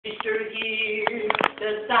hear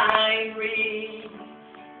the sign read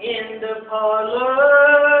in the parlor.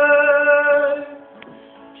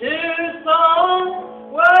 Two songs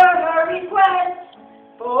were her request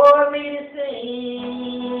for me to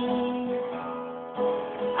sing.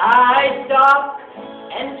 I stopped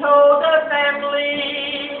and told the family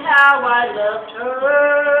how I loved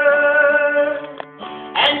her,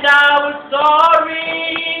 and I was sorry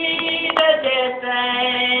the death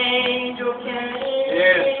angel came.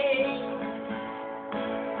 Yes.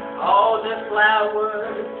 All the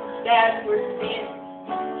flowers that were sent,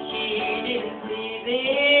 she didn't see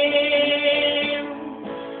them.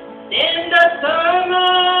 Then the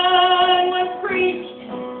sermon was preached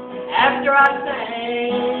after I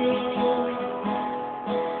sang.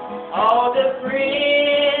 All the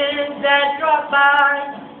friends that dropped by,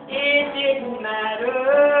 it didn't matter.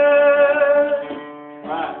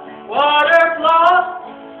 Right. Water flossed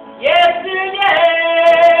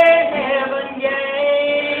yesterday, heaven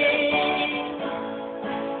gave.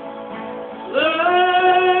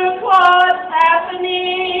 Look what's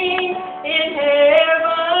happening in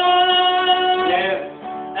heaven. Yes.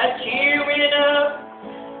 A cheer went up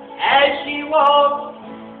as she walked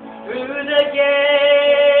through the gate,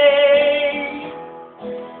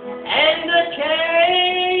 and the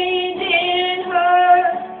change in her,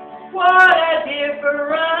 what a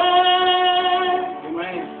difference.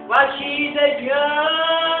 Amen. While she's as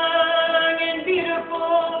young and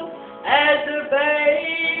beautiful as a babe.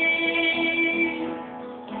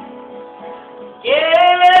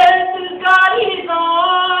 Yes, who's got his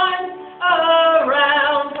arms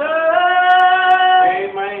around her,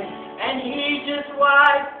 Amen. and he just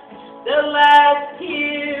wiped the last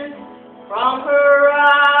tears from her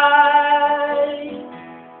eyes.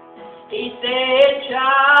 He said,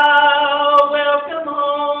 child, welcome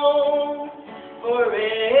home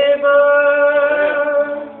forever.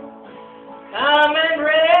 Come and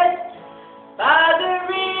rest by the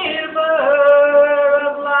river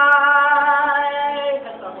of life.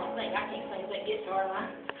 That's all I'm gonna sing. I can't sing that guitar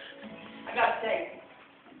line. I gotta sing.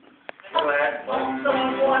 On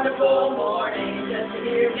some wonderful morning, just to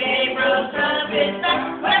hear Gabriel trumpet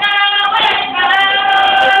sound. When I wake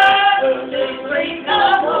up to sleep no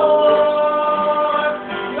more,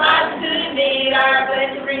 rise to meet our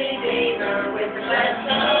blessed Redeemer with the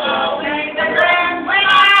blessed away the grand. When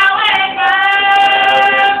I wake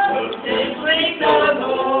up to sleep no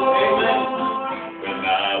more, When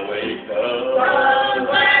I wake up, one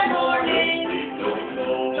glad morning, sleep no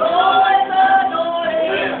more. joy's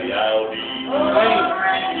anointing, Happy I'll be over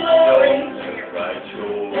and glory. on the right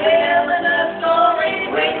shore. Telling a story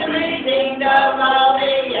with the redeemed of all the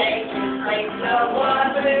ages, praise the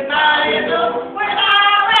one who mighty knows. When I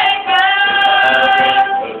wake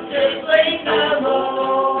up to sleep no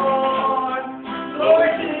more,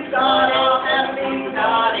 glory to God, all heavenly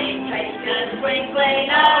nodding, taste the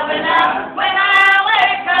twinkling of an eye. When I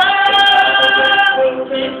wake up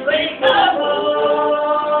to sleep no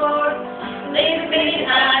more, leave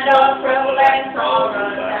behind all trouble and sorrow,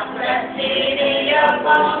 down that city of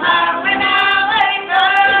all night. When I wake up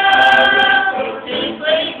to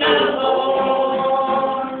sleep no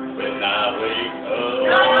more, When I wake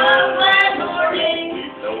come up, glad morning,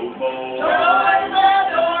 sleep no more. joy's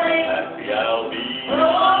adoring, Happy I'll be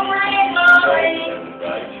over and glory, on the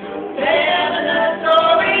right shore. telling a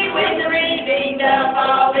story with the redeemed of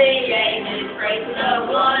all the ages, praise the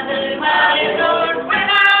one whom I adore. When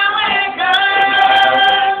I wake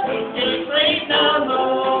up to sleep no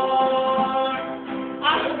more, I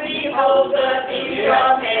shall behold the beauty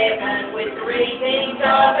of heaven with the redeemed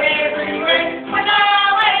of every race. When I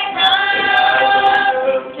wake up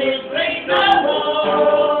to sleep no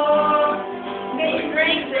more, these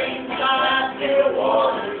green trees beside still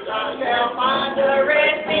waters, I shall find a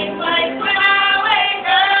resting place. When I wake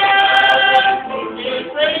up to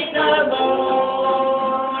sleep no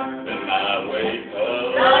more, When I wake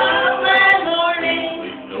up, come glad morning,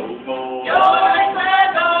 sleep no more. joy's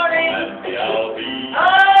adoring, Happy I'll be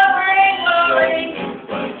over and glory, on the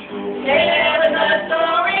right shore. telling a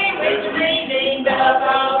story with the redeemed of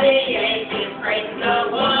all the ages, praise the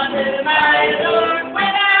one whom I adore.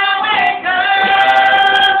 When I wake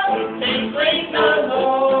up to sleep no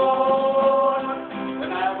more,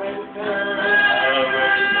 when I wake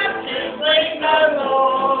up to sleep no more.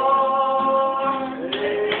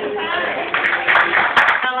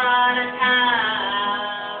 A lot of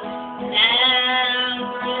time down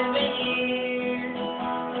through the years,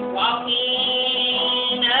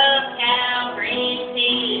 walking up Calvary's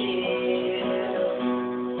hill.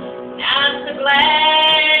 Now I'm so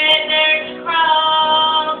glad there's a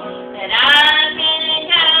cross that I can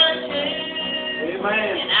go to,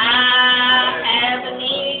 Amen. and I have a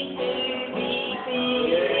need to be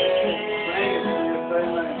filled.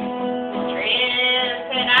 Trips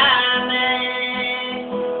that I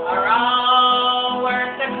make are all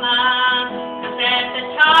worth the climb, 'cause at the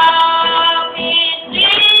top is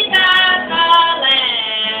Jesus the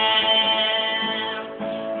Lamb.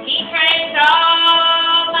 He trades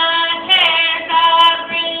all my cares, I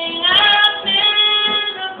bring up to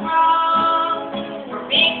the cross for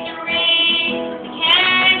victory. He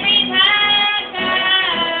carries back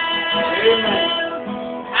down.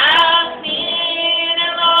 I've seen a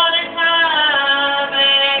lot of time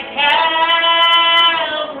at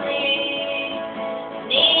Calvary,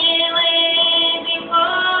 kneeling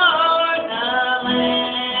before the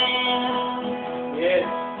Lamb. Yes.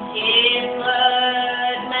 His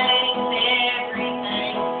blood makes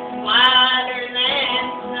everything whiter than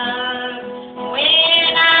snow.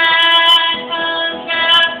 When I come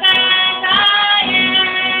just as I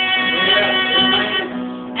am,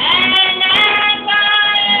 and as I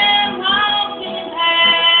am walking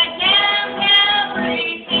back down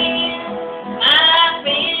Calvary's hill, my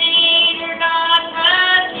feet are not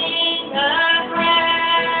touching the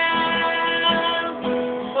ground.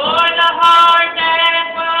 For the heart that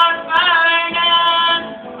was burned up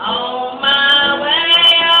on my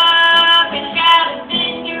way up and shouting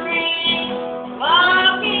victory,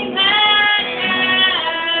 walking back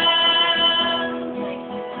down.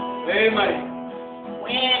 Amen.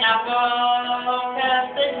 When I walk up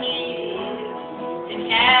the hill to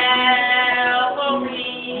Calvary,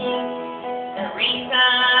 the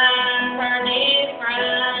reason turning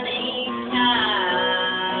front each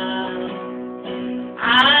time. I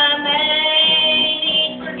may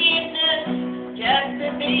need forgiveness just to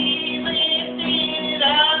be lifted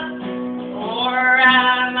up, or I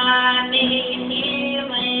might need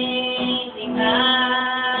healing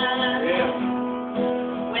divine. Yeah.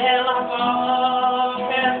 Well, I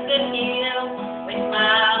walk up the hill with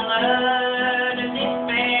my load of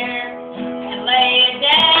despair and lay it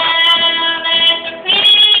down at the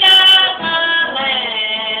feet of the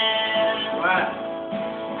Lamb. Right.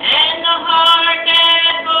 And the heart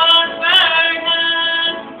that was burned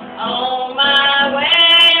up on my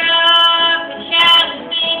way up and shouting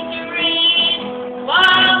victory,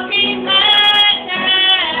 walking back down.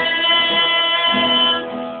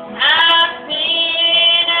 I've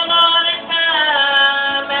seen a lot of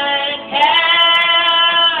time at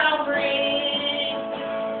Calvary,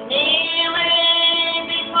 kneeling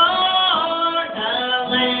before the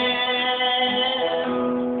Lamb.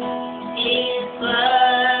 His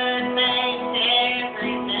blood makes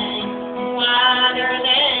everything whiter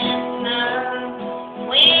than snow.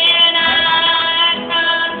 When I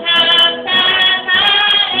come just as I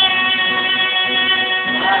am,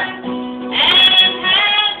 and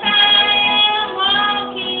as I am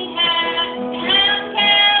walking down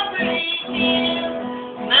Calvary's hill,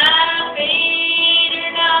 my feet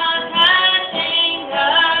are not touching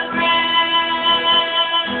the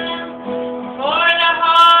ground. For the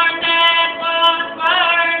heart that was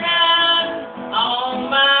burned up on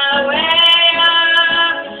my way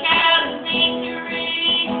up and shouting victory,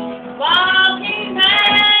 walking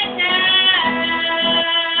back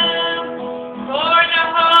down. For the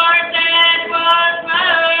heart that was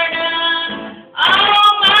burned up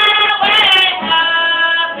on my way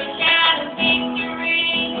up and shouting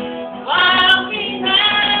victory, walking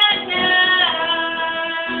back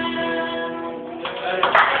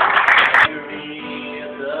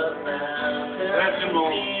That's the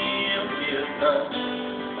most.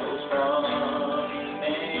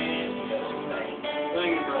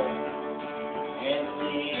 Thank you, brother. And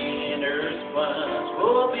sinners once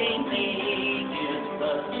will be needed,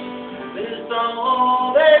 but this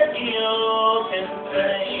all that guilt can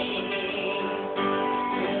stain.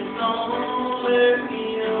 This all their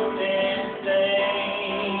guilt and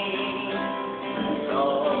stain. This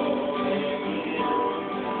all their guilt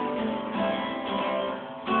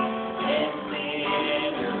and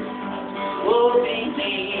sinners will be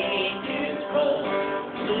needed, but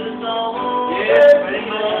this all Yes, their amen.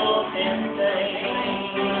 guilt and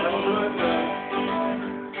stain. That's good, brother.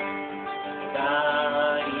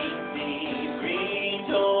 Dying deep,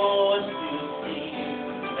 rejoice to see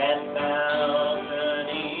that mountain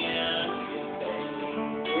in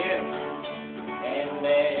Yeah. and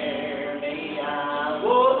there may I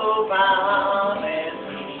go bow and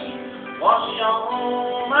see, wash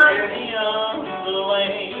all my sins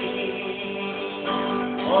away,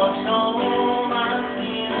 wash all my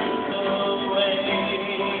sins away,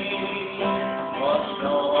 wash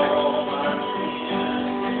all my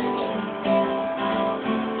sins.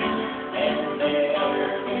 And there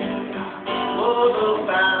will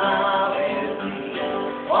bow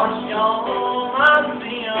all my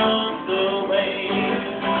sins away.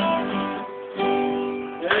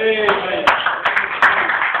 Amen.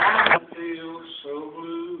 I feel so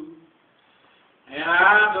blue, and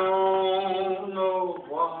I don't know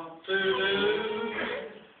what to do.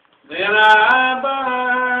 Then I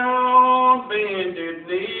bow on bended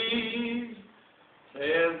knees,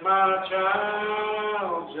 says my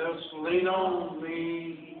child, just lean on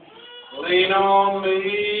me. Lean on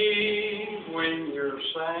me when you're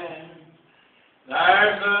sad.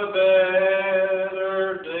 There's a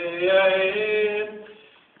better day ahead.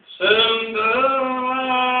 Soon the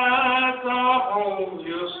lights are home,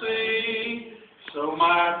 you'll see. So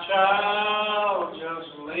my child, just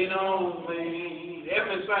lean on me.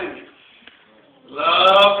 Heavenly sing.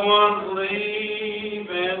 Loved ones leave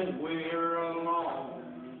and we're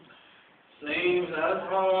alone. Seems that's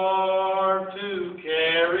hard to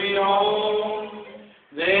carry on.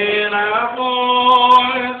 Then a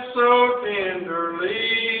voice so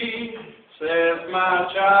tenderly says, my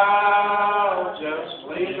child, just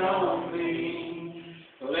lean on me.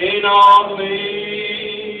 Lean on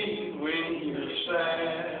me when you're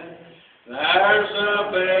sad. There's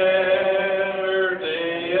a better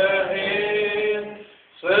day ahead.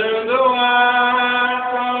 Soon the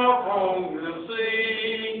lights of home you'll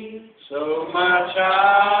see. So my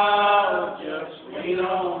child, just lean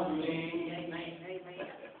on me.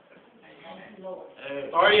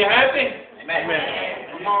 Are you happy? Amen.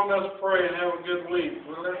 Come on, let's pray and have a good week.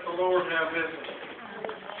 We'll let the Lord have His.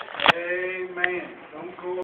 Amen. Don't go